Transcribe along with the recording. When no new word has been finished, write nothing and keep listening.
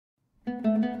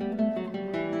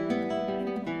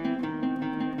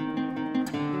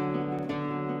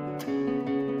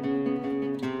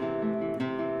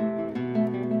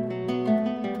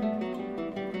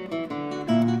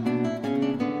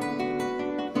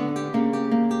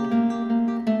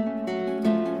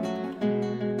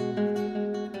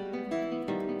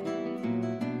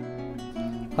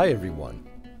Hi everyone.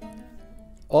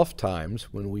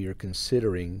 Oftentimes when we are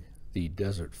considering the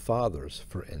Desert Fathers,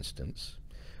 for instance,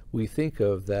 we think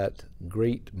of that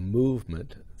great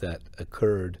movement that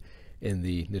occurred in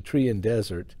the Nitrian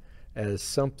Desert as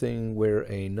something where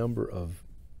a number of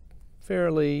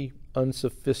fairly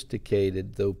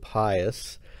unsophisticated, though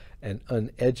pious and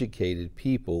uneducated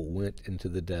people went into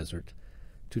the desert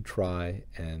to try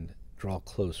and draw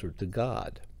closer to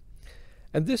God.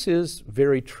 And this is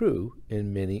very true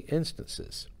in many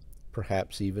instances,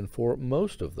 perhaps even for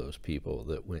most of those people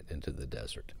that went into the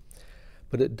desert.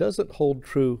 But it doesn't hold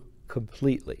true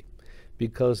completely,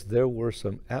 because there were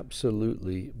some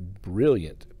absolutely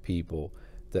brilliant people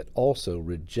that also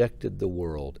rejected the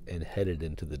world and headed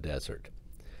into the desert.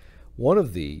 One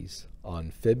of these,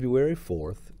 on February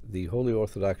 4th, the Holy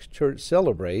Orthodox Church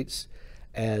celebrates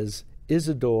as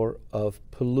Isidore of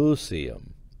Pelusium.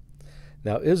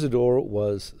 Now, Isidore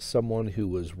was someone who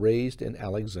was raised in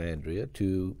Alexandria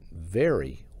to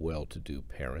very well-to-do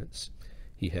parents.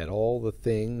 He had all the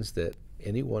things that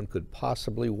anyone could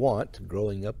possibly want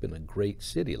growing up in a great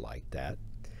city like that.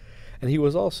 And he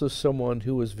was also someone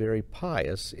who was very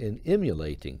pious in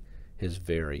emulating his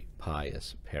very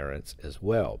pious parents as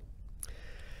well.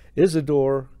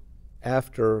 Isidore,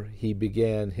 after he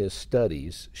began his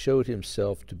studies, showed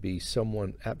himself to be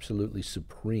someone absolutely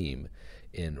supreme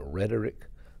in rhetoric,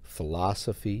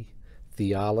 philosophy,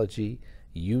 theology,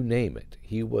 you name it.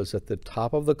 He was at the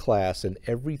top of the class in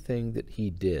everything that he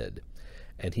did,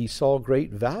 and he saw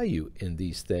great value in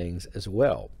these things as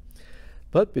well.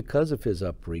 But because of his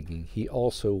upbringing, he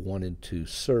also wanted to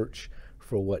search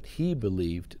for what he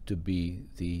believed to be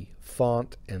the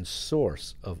font and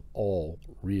source of all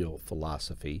real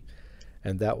philosophy,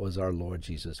 and that was our Lord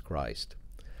Jesus Christ.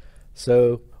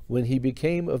 So when he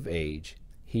became of age,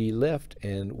 he left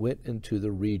and went into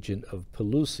the region of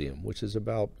Pelusium, which is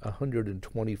about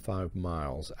 125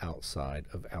 miles outside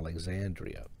of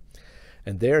Alexandria.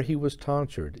 And there he was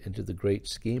tonsured into the great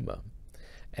schema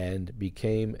and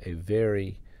became a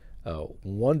very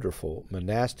wonderful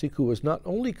monastic who was not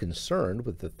only concerned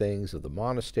with the things of the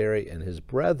monastery and his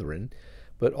brethren,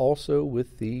 but also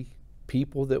with the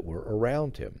people that were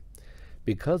around him.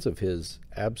 Because of his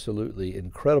absolutely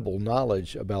incredible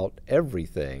knowledge about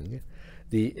everything,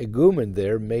 the igumen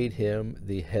there made him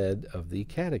the head of the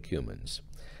catechumens.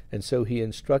 And so he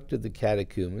instructed the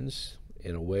catechumens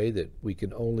in a way that we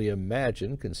can only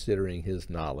imagine considering his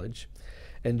knowledge,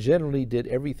 and generally did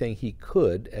everything he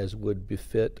could as would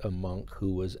befit a monk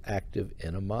who was active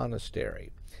in a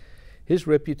monastery. His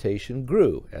reputation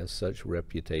grew, as such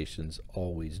reputations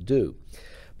always do.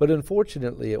 But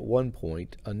unfortunately, at one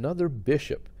point, another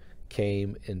bishop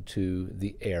came into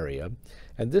the area,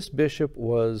 and this bishop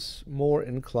was more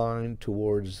inclined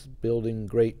towards building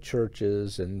great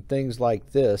churches and things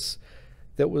like this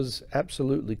that was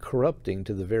absolutely corrupting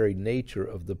to the very nature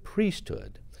of the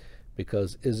priesthood,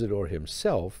 because Isidore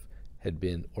himself had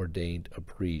been ordained a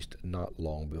priest not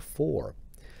long before.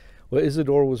 Well,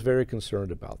 Isidore was very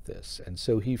concerned about this, and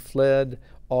so he fled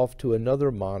off to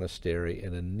another monastery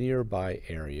in a nearby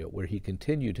area where he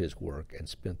continued his work and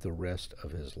spent the rest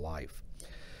of his life.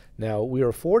 Now, we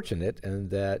are fortunate in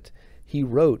that he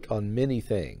wrote on many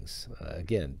things.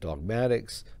 Again,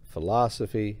 dogmatics,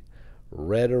 philosophy,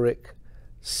 rhetoric,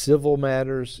 civil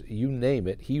matters, you name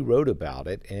it, he wrote about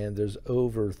it, and there's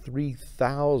over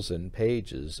 3,000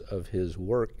 pages of his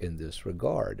work in this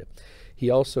regard. He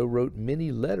also wrote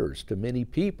many letters to many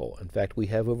people. In fact, we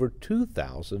have over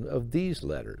 2,000 of these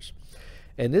letters.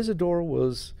 And Isidore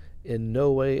was in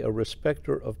no way a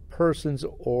respecter of persons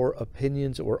or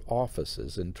opinions or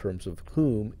offices in terms of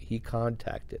whom he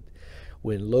contacted.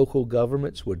 When local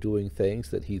governments were doing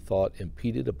things that he thought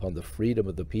impeded upon the freedom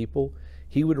of the people,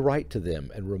 he would write to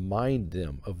them and remind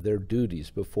them of their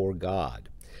duties before God.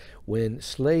 When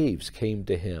slaves came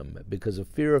to him because of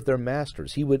fear of their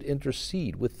masters, he would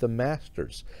intercede with the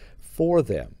masters for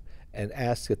them and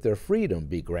ask that their freedom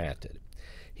be granted.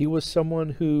 He was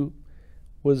someone who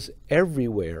was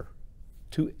everywhere,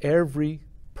 to every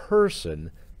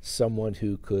person, someone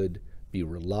who could be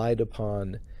relied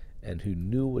upon and who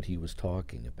knew what he was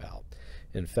talking about.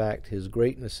 In fact, his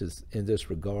greatness is, in this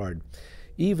regard,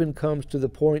 even comes to the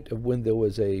point of when there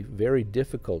was a very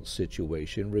difficult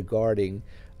situation regarding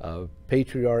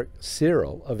Patriarch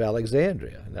Cyril of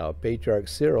Alexandria. Now, Patriarch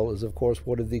Cyril is, of course,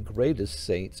 one of the greatest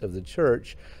saints of the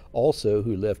church, also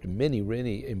who left many,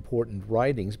 many important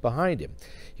writings behind him.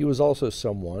 He was also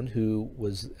someone who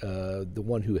was the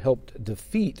one who helped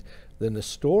defeat the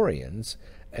Nestorians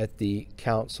at the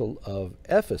Council of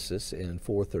Ephesus in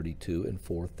 432 and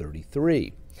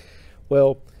 433.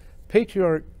 Well,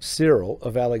 Patriarch Cyril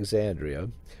of Alexandria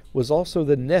was also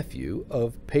the nephew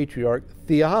of Patriarch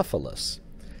Theophilus.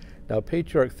 Now,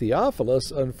 Patriarch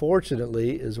Theophilus,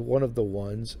 unfortunately, is one of the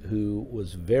ones who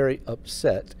was very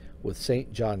upset with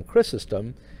St. John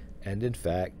Chrysostom, and in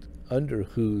fact, under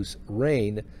whose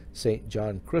reign St.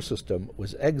 John Chrysostom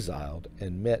was exiled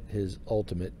and met his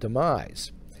ultimate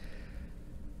demise.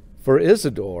 For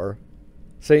Isidore,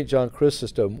 St. John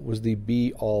Chrysostom was the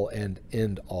be-all and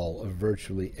end-all of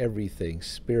virtually everything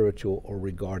spiritual or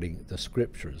regarding the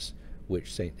Scriptures,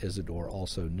 which St. Isidore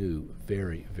also knew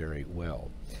very, very well.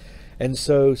 And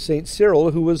so St. Cyril,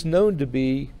 who was known to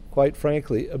be, quite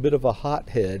frankly, a bit of a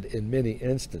hothead in many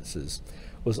instances,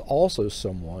 was also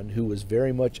someone who was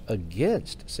very much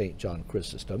against St. John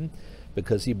Chrysostom,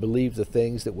 because he believed the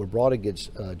things that were brought against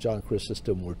John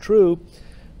Chrysostom were true,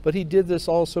 but he did this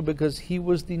also because he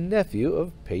was the nephew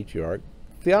of Patriarch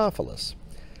Theophilus.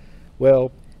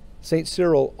 Well, St.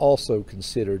 Cyril also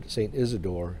considered St.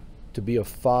 Isidore to be a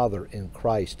father in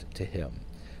Christ to him.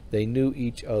 They knew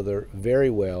each other very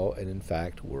well and, in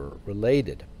fact, were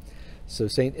related. So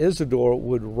St. Isidore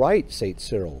would write St.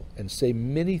 Cyril and say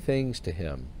many things to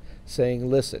him, saying,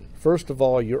 listen, first of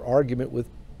all, your argument with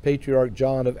Patriarch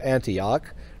John of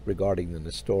Antioch regarding the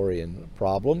Nestorian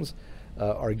problems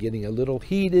are getting a little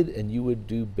heated, and you would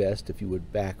do best if you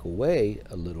would back away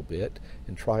a little bit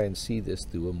and try and see this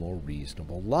through a more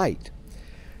reasonable light.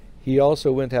 He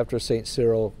also went after St.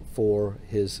 Cyril for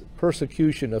his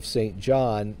persecution of St.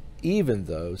 John, even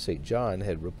though St. John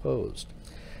had reposed.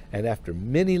 And after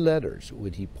many letters,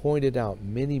 when he pointed out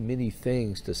many, many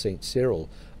things to St. Cyril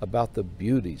about the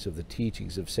beauties of the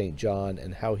teachings of St. John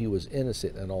and how he was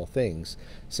innocent in all things,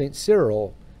 St.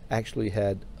 Cyril actually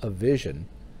had a vision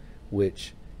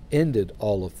which ended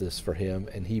all of this for him,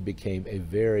 and he became a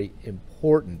very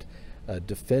important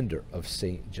defender of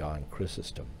St. John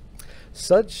Chrysostom.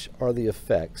 Such are the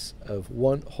effects of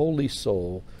one holy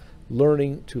soul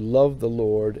learning to love the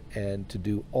Lord and to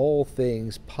do all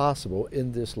things possible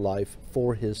in this life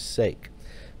for his sake.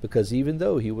 Because even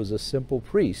though he was a simple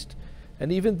priest,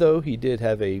 and even though he did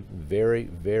have a very,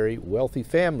 very wealthy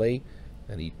family,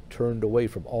 and he turned away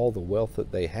from all the wealth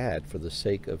that they had for the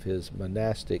sake of his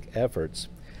monastic efforts,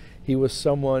 he was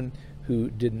someone who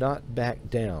did not back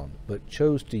down, but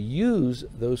chose to use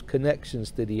those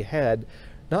connections that he had,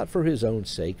 not for his own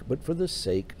sake, but for the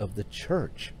sake of the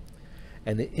church.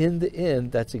 And in the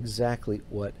end, that's exactly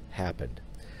what happened.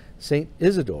 St.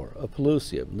 Isidore of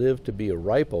Pelusium lived to be a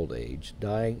ripe old age,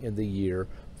 dying in the year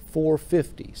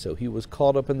 450. So he was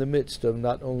caught up in the midst of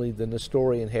not only the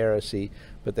Nestorian heresy,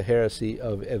 but the heresy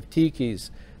of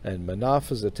Evtyches and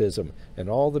Monophysitism and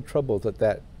all the trouble that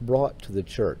that brought to the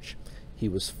church. He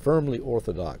was firmly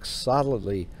orthodox,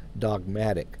 solidly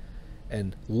dogmatic,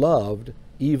 and loved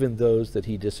even those that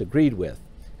he disagreed with,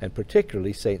 and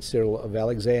particularly St. Cyril of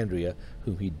Alexandria,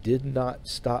 whom he did not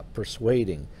stop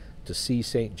persuading to see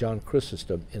St. John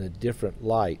Chrysostom in a different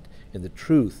light, in the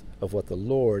truth of what the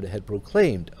Lord had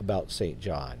proclaimed about St.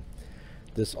 John.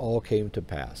 This all came to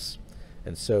pass.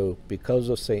 And so, because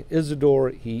of St. Isidore,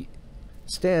 he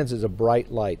stands as a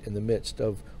bright light in the midst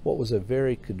of what was a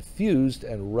very confused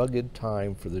and rugged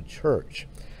time for the church.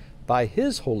 By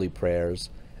his holy prayers,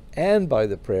 and by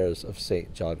the prayers of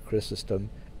St. John Chrysostom,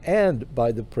 and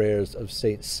by the prayers of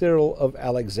St. Cyril of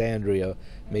Alexandria,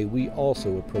 may we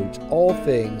also approach all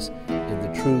things in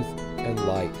the truth and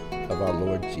light of our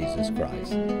Lord Jesus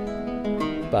Christ.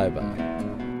 Bye-bye.